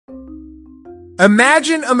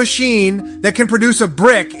Imagine a machine that can produce a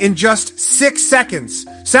brick in just 6 seconds.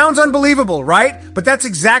 Sounds unbelievable, right? But that's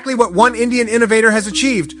exactly what one Indian innovator has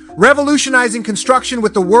achieved, revolutionizing construction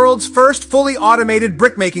with the world's first fully automated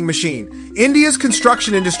brickmaking machine. India's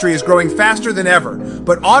construction industry is growing faster than ever,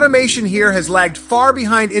 but automation here has lagged far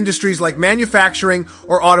behind industries like manufacturing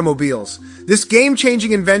or automobiles. This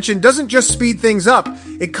game-changing invention doesn't just speed things up,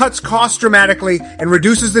 it cuts costs dramatically and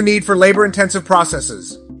reduces the need for labor-intensive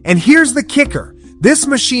processes. And here's the kicker. This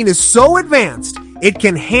machine is so advanced, it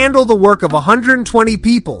can handle the work of 120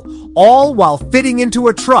 people, all while fitting into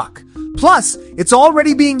a truck. Plus, it's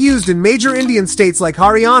already being used in major Indian states like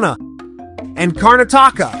Haryana and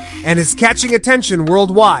Karnataka, and is catching attention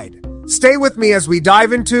worldwide. Stay with me as we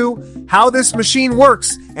dive into how this machine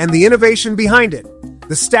works and the innovation behind it,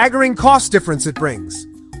 the staggering cost difference it brings,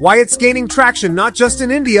 why it's gaining traction not just in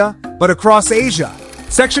India, but across Asia.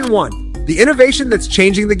 Section 1. The innovation that's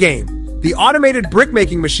changing the game. The automated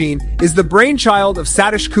brickmaking machine is the brainchild of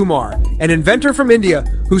Satish Kumar, an inventor from India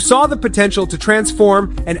who saw the potential to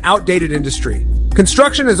transform an outdated industry.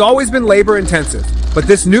 Construction has always been labor-intensive, but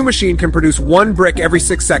this new machine can produce 1 brick every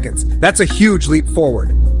 6 seconds. That's a huge leap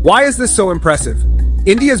forward. Why is this so impressive?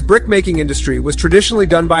 India's brickmaking industry was traditionally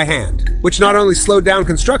done by hand, which not only slowed down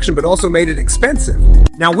construction but also made it expensive.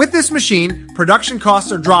 Now with this machine, production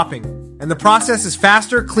costs are dropping, and the process is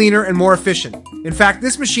faster, cleaner, and more efficient. In fact,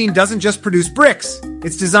 this machine doesn't just produce bricks,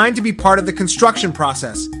 it's designed to be part of the construction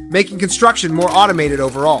process, making construction more automated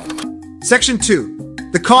overall. Section 2.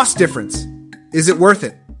 The cost difference. Is it worth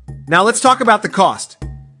it? Now let's talk about the cost.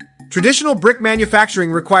 Traditional brick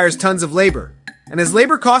manufacturing requires tons of labor, and as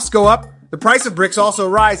labor costs go up, the price of bricks also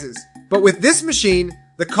rises. But with this machine,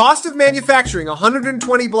 the cost of manufacturing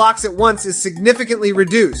 120 blocks at once is significantly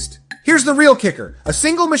reduced. Here's the real kicker. A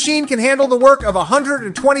single machine can handle the work of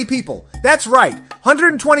 120 people. That's right,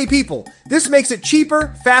 120 people. This makes it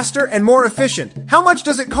cheaper, faster, and more efficient. How much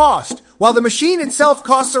does it cost? While the machine itself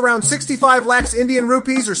costs around 65 lakhs Indian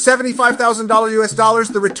rupees or $75,000 US dollars,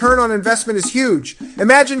 the return on investment is huge.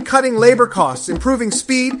 Imagine cutting labor costs, improving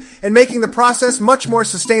speed, and making the process much more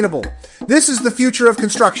sustainable. This is the future of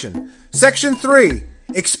construction. Section 3.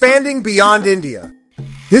 Expanding beyond India.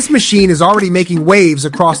 This machine is already making waves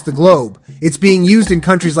across the globe. It's being used in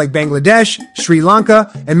countries like Bangladesh, Sri Lanka,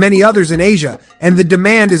 and many others in Asia, and the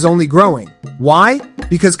demand is only growing. Why?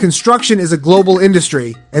 Because construction is a global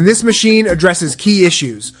industry, and this machine addresses key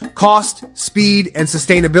issues, cost, speed, and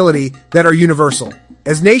sustainability that are universal.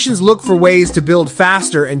 As nations look for ways to build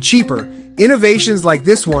faster and cheaper, innovations like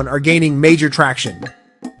this one are gaining major traction.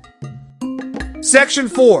 Section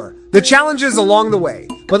 4. The challenges along the way.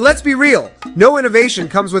 But let's be real, no innovation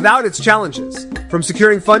comes without its challenges. From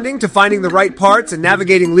securing funding to finding the right parts and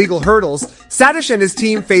navigating legal hurdles, Satish and his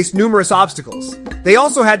team faced numerous obstacles. They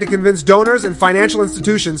also had to convince donors and financial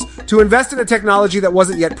institutions to invest in a technology that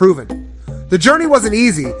wasn't yet proven. The journey wasn't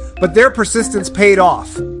easy, but their persistence paid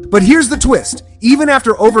off. But here's the twist. Even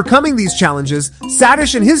after overcoming these challenges,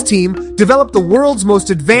 Satish and his team developed the world's most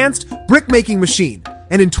advanced brickmaking machine.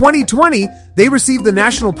 And in 2020, they received the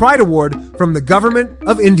National Pride Award from the Government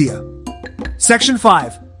of India. Section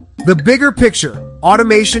 5. The bigger picture.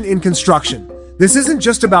 Automation in construction. This isn't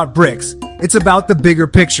just about bricks, it's about the bigger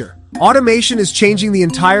picture. Automation is changing the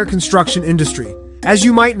entire construction industry. As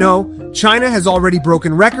you might know, China has already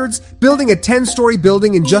broken records, building a 10-story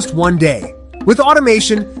building in just 1 day. With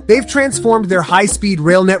automation, they've transformed their high-speed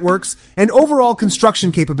rail networks and overall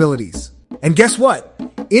construction capabilities. And guess what?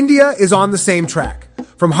 India is on the same track.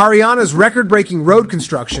 From Haryana's record-breaking road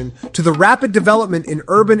construction to the rapid development in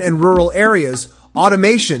urban and rural areas,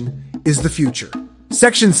 automation is the future.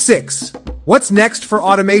 Section 6. What's next for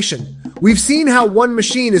automation? We've seen how one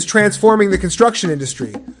machine is transforming the construction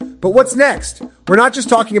industry. But what's next? We're not just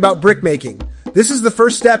talking about brickmaking. This is the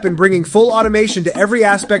first step in bringing full automation to every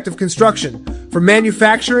aspect of construction, from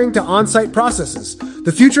manufacturing to on-site processes.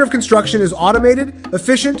 The future of construction is automated,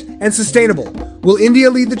 efficient, and sustainable. Will India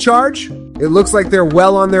lead the charge? It looks like they're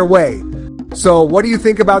well on their way. So, what do you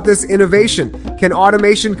think about this innovation? Can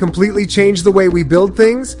automation completely change the way we build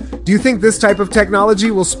things? Do you think this type of technology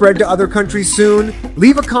will spread to other countries soon?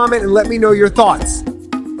 Leave a comment and let me know your thoughts.